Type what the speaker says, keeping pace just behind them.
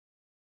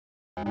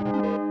The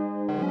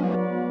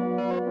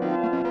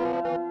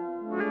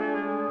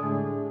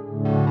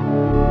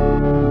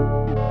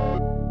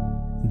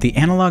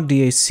Analogue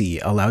DAC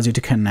allows you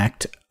to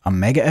connect a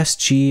Mega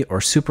SG or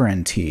Super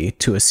NT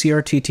to a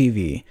CRT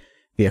TV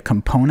via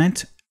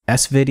component,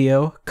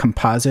 S-Video,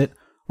 composite,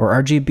 or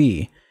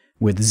RGB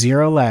with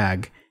zero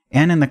lag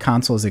and in the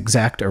console's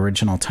exact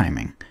original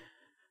timing.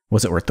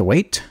 Was it worth the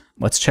wait?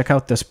 Let's check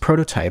out this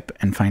prototype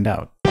and find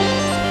out.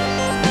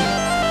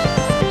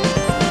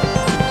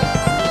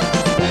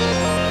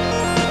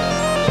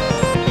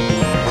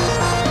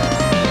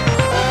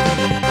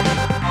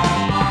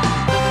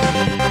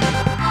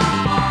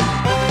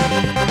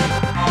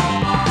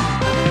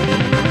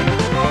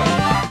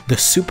 The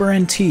Super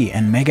NT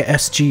and Mega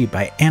SG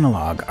by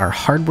Analogue are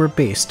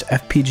hardware-based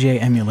FPGA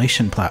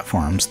emulation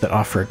platforms that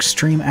offer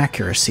extreme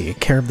accuracy,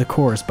 care of the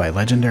cores by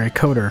legendary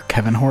coder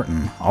Kevin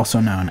Horton, also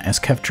known as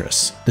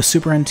Kevtris. The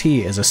Super NT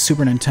is a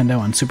Super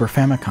Nintendo and Super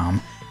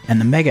Famicom, and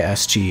the Mega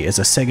SG is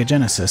a Sega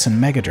Genesis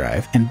and Mega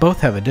Drive, and both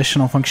have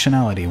additional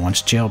functionality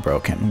once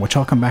jailbroken, which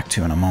I'll come back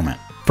to in a moment.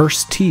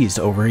 First teased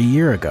over a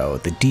year ago,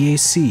 the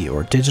DAC,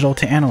 or digital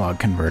to analog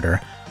converter,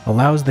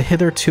 allows the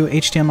hitherto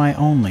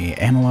HDMI-only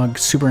Analogue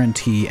Super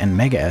NT and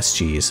Mega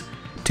SGs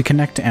to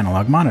connect to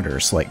analog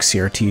monitors like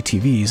CRT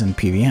TVs and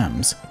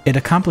PVMs. It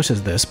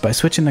accomplishes this by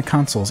switching the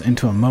consoles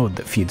into a mode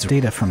that feeds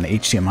data from the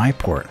HDMI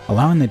port,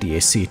 allowing the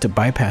DAC to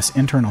bypass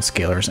internal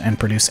scalers and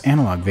produce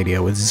analog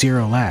video with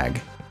zero lag.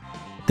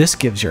 This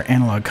gives your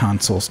analog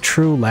consoles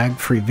true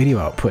lag-free video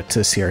output to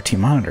CRT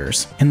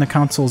monitors in the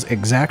console's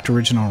exact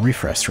original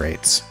refresh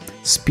rates.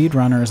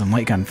 Speedrunners and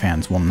light gun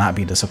fans will not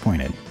be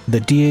disappointed.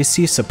 The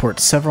DAC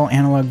supports several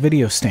analog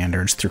video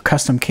standards through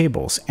custom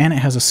cables, and it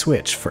has a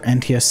switch for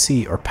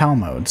NTSC or PAL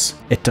modes.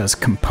 It does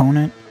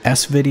component,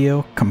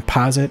 S-Video,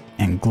 composite,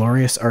 and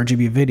glorious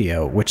RGB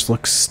video, which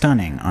looks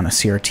stunning on a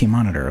CRT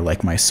monitor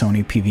like my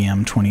Sony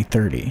PVM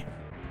 2030.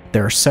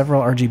 There are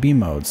several RGB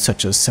modes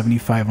such as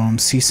 75 ohm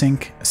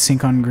C-Sync,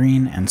 Sync on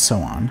Green, and so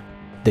on.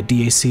 The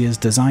DAC is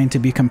designed to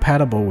be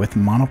compatible with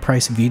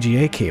monoprice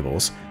VGA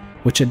cables,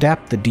 which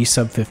adapt the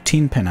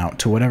D-Sub-15 pinout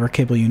to whatever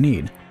cable you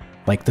need,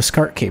 like the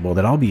SCART cable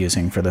that I'll be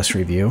using for this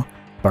review,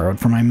 borrowed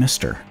from my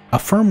Mister. A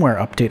firmware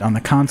update on the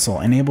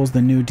console enables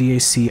the new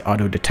DAC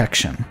auto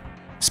detection.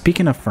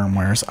 Speaking of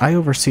firmwares, I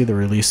oversee the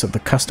release of the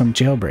custom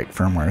jailbreak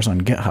firmwares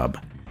on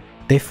GitHub.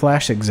 They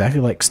flash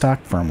exactly like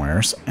stock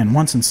firmwares, and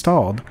once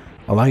installed,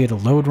 allow you to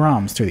load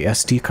ROMs through the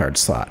SD card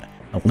slot,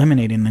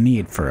 eliminating the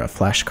need for a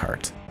flash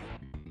cart.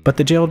 But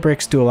the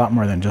jailbreaks do a lot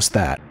more than just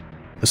that.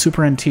 The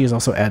Super NTs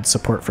also add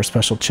support for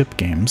special chip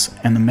games,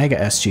 and the Mega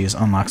SGs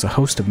unlocks a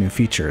host of new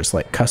features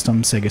like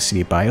custom Sega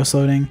CD BIOS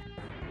loading,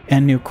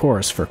 and new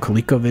cores for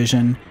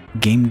ColecoVision,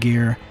 Game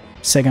Gear,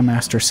 Sega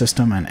Master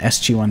System and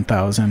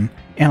SG-1000,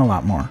 and a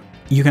lot more.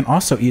 You can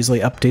also easily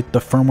update the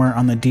firmware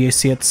on the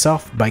DAC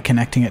itself by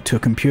connecting it to a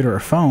computer or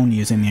phone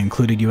using the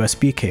included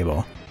USB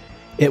cable.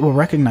 It will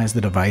recognize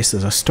the device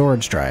as a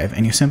storage drive,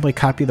 and you simply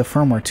copy the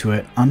firmware to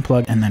it,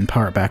 unplug, and then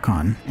power it back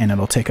on, and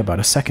it'll take about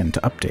a second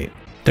to update.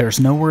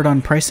 There's no word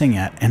on pricing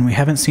yet, and we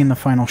haven't seen the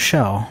final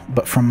shell,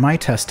 but from my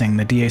testing,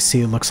 the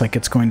DAC looks like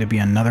it's going to be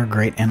another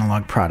great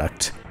analog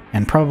product,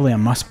 and probably a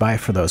must-buy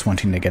for those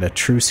wanting to get a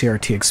true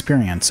CRT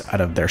experience out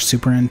of their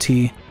Super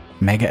NT,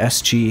 Mega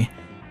SG,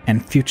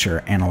 and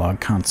future analog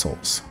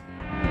consoles.